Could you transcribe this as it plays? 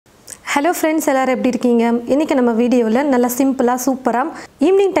Hello friends, எல்லாரும் எப்படி இருக்கீங்க? இன்னைக்கு நம்ம வீடியோல நல்ல சிம்பிளா சூப்பரா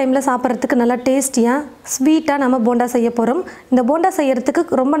ஈவினிங் டைம்ல சாப்பிறதுக்கு நல்ல டேஸ்டியா ஸ்வீட்டா நம்ம போண்டா செய்ய போறோம். இந்த போண்டா செய்யிறதுக்கு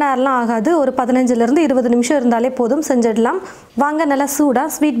ரொம்ப நேரம்லாம் ஆகாது. ஒரு 15 ல இருந்து 20 நிமிஷம் இருந்தாலே போதும் செஞ்சிடலாம். வாங்க நல்ல சூடா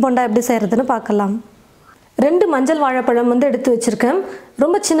ஸ்வீட் போண்டா எப்படி செய்யறதுன்னு பார்க்கலாம். 2 மஞ்சள் வாழைப்பழம் எடுத்து வச்சிருக்கேன்.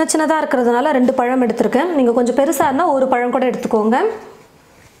 ரொம்ப சின்னதா இருக்குறதுனால 2 பழம் எடுத்துர்க்கேன். நீங்க கொஞ்சம் பெருசா இருந்தா ஒரு பழம் கூட எடுத்துக்கோங்க.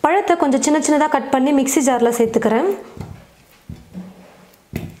 பழத்தை கொஞ்சம் சின்னதா கட் பண்ணி மிக்ஸி ஜார்ல சேர்த்துக்கறேன்.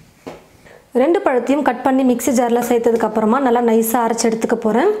 2 பழத்தையும் கட் பண்ணி மிக்ஸி ஜார்ல சேர்த்ததுக்கு அப்புறமா நல்லா நைஸா அரைச்சு எடுத்துக்க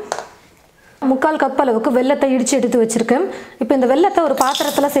போறேன். 1/4 கப் அளவுக்கு வெல்லத்தை இடிச்சு எடுத்து வச்சிருக்கேன். இப்போ இந்த வெல்லத்தை ஒரு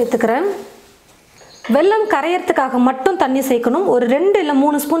பாத்திரத்துல சேர்த்துக்கறேன். வெல்லம் கரையறதுக்காக மட்டும் தண்ணி சேர்க்கணும். ஒரு 2 இல்ல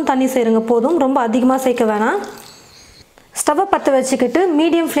 3 ஸ்பூன் தண்ணி சேருங்க போதும். ரொம்ப அதிகமா சேர்க்க வேணாம். ஸ்டவ் பத்த வச்சிக்கிட்டு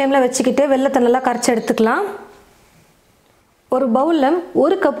மீடியம் ஃப்ளேம்ல வச்சிக்கிட்டு வெல்லத்தை நல்லா கரைச்சு எடுத்துக்கலாம். ஒரு பவுல்ல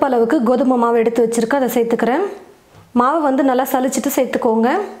 1 கப் அளவுக்கு கோதுமை மாவு எடுத்து வச்சிருக்கேன். அதை சேர்த்துக்கறேன். மாவு நல்லா சலிச்சிட்டு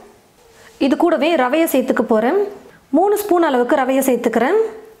சேர்த்துக்கோங்க. இது கூடவே ரவையை சேர்த்துக்க போறேன். 3 ஸ்பூன் அளவுக்கு ரவையை சேர்த்துக்கறேன்.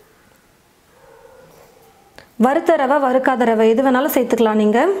 வறுத்த ரவை வறுக்காத ரவை எது வேணாலும் சேர்த்துக்கலாம்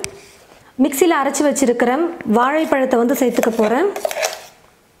நீங்க. மிக்ஸில அரைச்சு வச்சிருக்கிற வாழைப்பழத்தை சேர்த்துக்க போறேன்.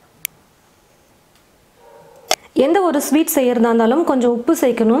 எந்த ஒரு ஸ்வீட் செய்யறதா இருந்தாலும் கொஞ்சம் உப்பு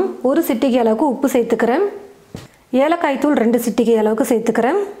சேர்க்கணும். 1 சிட்டிகை அளவுக்கு உப்பு சேர்த்துக்கறேன். ஏலக்காய் தூள் 2 சிட்டிகை அளவுக்கு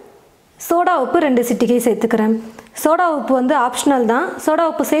சேர்த்துக்கறேன். சோடா உப்பு 2 சிட்டிகை சேர்த்துக்கறேன். சோடா உப்பு ஆப்ஷனல் தான். சோடா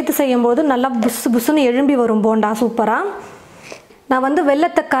உப்பு சேர்த்து செய்யும்போது நல்லா புஸ்ஸுன்னு எழும்பி வரும் போண்டா சூப்பரா. நான்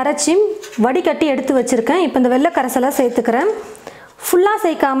வெல்லத்தை கரைச்சி வடிகட்டி எடுத்து வச்சிருக்கேன். இப்போ இந்த வெல்ல கரைசலை சேர்த்துக்கறேன். ஃபுல்லா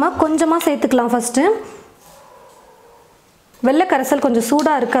சேர்க்காம கொஞ்சமா சேர்த்துக்கலாம் ஃபர்ஸ்ட். வெல்ல கரைசல் கொஞ்சம்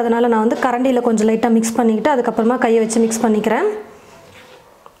சூடா இருக்கு. அதனால நான் கரண்டில கொஞ்சம் லைட்டா மிக்ஸ் பண்ணிக்கிட்டு அதுக்கு அப்புறமா கையை வச்சு மிக்ஸ் பண்ணிக்கிறேன்.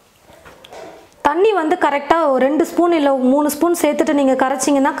 தண்ணி கரெக்ட்டா 2 ஸ்பூன் இல்ல 3 ஸ்பூன் சேர்த்துட்டு நீங்க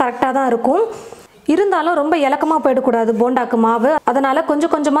கரைச்சீங்கன்னா கரெக்ட்டா தான் இருக்கும். இருந்தாலும் ரொம்ப இலக்கமா போய்ட கூடாது போண்டாக்கு மாவு. அதனால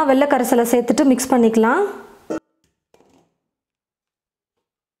கொஞ்சமா வெல்ல கரைசலை சேர்த்துட்டு மிக்ஸ் பண்ணிக்கலாம்.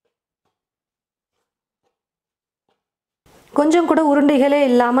 கொஞ்சம் கூட உருண்டைகளே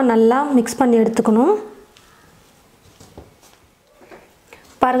இல்லாம நல்லா மிக்ஸ் பண்ணி எடுத்துக்கணும்.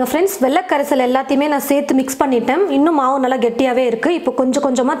 பாருங்க फ्रेंड्स, வெல்ல கரைசல் எல்லாத்தையுமே நான் சேர்த்து மிக்ஸ் பண்ணிட்டேன். இன்னும் மாவு நல்லா கெட்டியாவே இருக்கு. இப்போ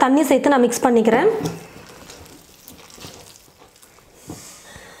கொஞ்சமா தண்ணி சேர்த்து நான் மிக்ஸ் பண்ணிக்கிறேன்.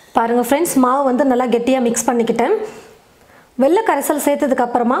 பாருங்க फ्रेंड्स, மாவு நல்லா கெட்டியா மிக்ஸ் பண்ணிக்கிட்டேன். வெல்ல கரைசல் சேர்த்ததுக்கு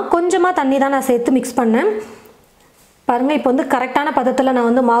அப்புறமா கொஞ்சமா தண்ணி தான் நான் சேர்த்து மிக்ஸ் பண்ணேன். பாருங்க, இப்போ கரெக்ட்டான பதத்துல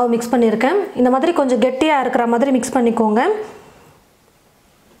நான் மாவு மிக்ஸ் பண்ணியிருக்கேன். இந்த மாதிரி கொஞ்சம் கெட்டியா இருக்கிற மாதிரி மிக்ஸ் பண்ணிக்கோங்க.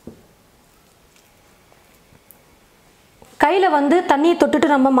 கையில தண்ணி தொட்டுட்டு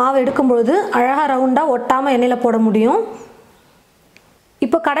நம்ம மாவு எடுக்கும்போது அழகா ரவுண்டா ஒட்டாம எண்ணெயில போட முடியும்.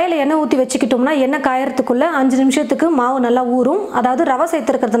 இப்போ கடாயில எண்ணெய் ஊத்தி வச்சிட்டோம்னா எண்ணெய் காயறதுக்குள்ள 5 நிமிஷத்துக்கு மாவு நல்லா ஊறும். அதாவது ரவை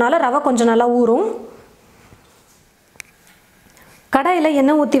சேர்த்திருக்கிறதுனால ரவை கொஞ்சம் நல்லா ஊறும். கடாயில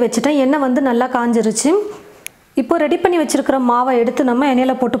எண்ணெய் ஊத்தி வச்சிட்டேன். எண்ணெய் நல்லா காஞ்சிருச்சு. இப்போ ரெடி பண்ணி வச்சிருக்கிற மாவை எடுத்து நம்ம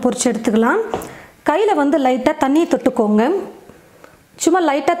எண்ணெயில போட்டு பொரிச்சு எடுத்துக்கலாம். கையில லைட்டா தண்ணி தொட்டுக்கோங்க. சும்மா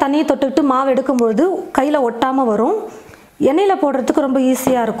லைட்டா தண்ணி தொட்டுட்டு மாவு எடுக்கும்போது கையில ஒட்டாம வரும். எண்ணெயில போடுறதுக்கு ரொம்ப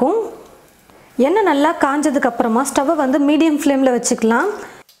ஈஸியா இருக்கும். எண்ணெய் நல்லா காஞ்சதுக்கு அப்புறமா ஸ்டவ் மீடியம் ஃப்ளேம்ல வச்சுக்கலாம்.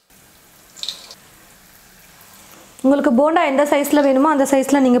 உங்களுக்கு போண்டா எந்த சைஸ்ல வேணுமோ அந்த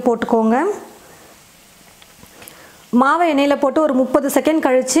சைஸ்ல நீங்க போட்டுக்கோங்க. மாவை எண்ணெயில போட்டு ஒரு 30 செகண்ட்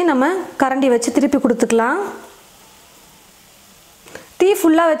கழிச்சு நம்ம கரண்டி வச்சு திருப்பி கொடுத்துக்கலாம். தீ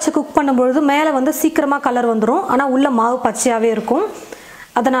ஃபுல்லா வச்சு குக் பண்ணும்போது மேலே சீக்கிரமா கலர் வந்துரும். ஆனா உள்ள மாவு பச்சையாவே இருக்கும்.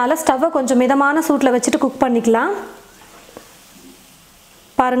 அதனால ஸ்டவ் கொஞ்சம் மிதமான சூட்ல வச்சுட்டு குக் பண்ணிக்கலாம்.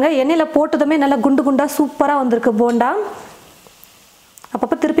 பாருங்க, எண்ணெயில போட்டதுமே நல்லா குண்டு குண்டா சூப்பரா வந்திருக்கு போண்டா.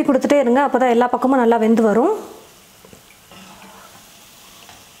 அப்பப்ப திருப்பி கொடுத்துட்டே இருங்க. அப்பதான் எல்லா பக்கமும் நல்லா வெந்து வரும்.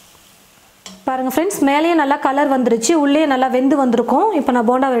 பாருங்க फ्रेंड्स, மேலேயே நல்லா கலர் வந்துருச்சு. உள்ளே நல்லா வெந்து வந்திருக்கும். இப்போ நான்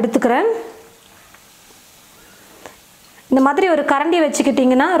போண்டாவை எடுத்துக்கிறேன். இந்த மாதிரி ஒரு கரண்டி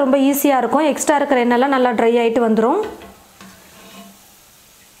வச்சுக்கிட்டீங்கன்னா ரொம்ப ஈஸியா இருக்கும். எக்ஸ்ட்ரா இருக்கிற எண்ணெய்லாம் நல்லா ட்ரை ஆயிட்டு வந்துரும்.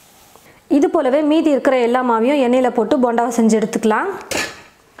 இது போலவே மீதி இருக்கிற எல்லா மாவையும் எண்ணெயில போட்டு போண்டாவை செஞ்சு எடுத்துக்கலாம்.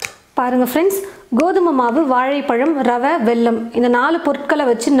 பாருங்க फ्रेंड्स, கோதுமை மாவு, வாழைப்பழம், ரவை, வெல்லம் இந்த 4 பொருட்களை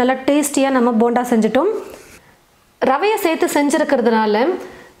வச்சு நல்லா டேஸ்டியா நம்ம போண்டா செஞ்சிட்டோம். ரவையை சேர்த்து செஞ்சிருக்கிறதுனால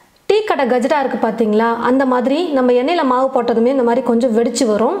டீ கடை கஜ்ரா இருக்கு பாத்தீங்களா, அந்த மாதிரி நம்ம எண்ணெயில மாவு போட்டதுமே இந்த மாதிரி கொஞ்சம் வெடிச்சு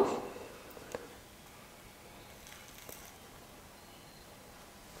வரும்.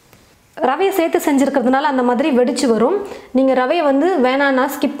 ரவையை சேர்த்து செஞ்சிருக்கிறதுனால அந்த மாதிரி வெடிச்சு வரும். நீங்க ரவையை வேணான்னா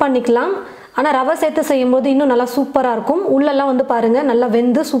ஸ்கிப் பண்ணிக்கலாம். ஆனா ரவை சேர்த்து செய்யும்போது இன்னும் நல்லா சூப்பரா இருக்கும். உள்ளெல்லாம் பாருங்க நல்லா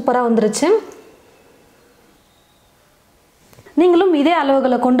வெந்து சூப்பரா வந்துருச்சு. நீங்களும் இதே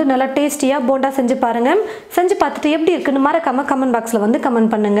அளவுகளை கொண்டு நல்லா டேஸ்டியா போண்டா செஞ்சு பாருங்க. செஞ்சு பார்த்துட்டு எப்படி இருக்குன்னு மறக்காம கமெண்ட் பாக்ஸ்ல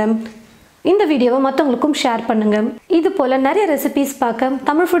கமெண்ட் பண்ணுங்க. இந்த வீடியோவை மற்றவங்களுக்கும் ஷேர் பண்ணுங்க. இது போல நிறைய ரெசிபீஸ் பார்க்க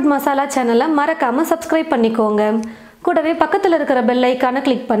தமிழ் ஃபுட் மசாலா சேனலை மறக்காம சப்ஸ்கிரைப் பண்ணிக்கோங்க. கூடவே பக்கத்தில் இருக்கிற பெல் ஐக்கானை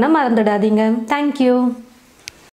கிளிக் பண்ண மறந்துடாதீங்க. தேங்க்யூ.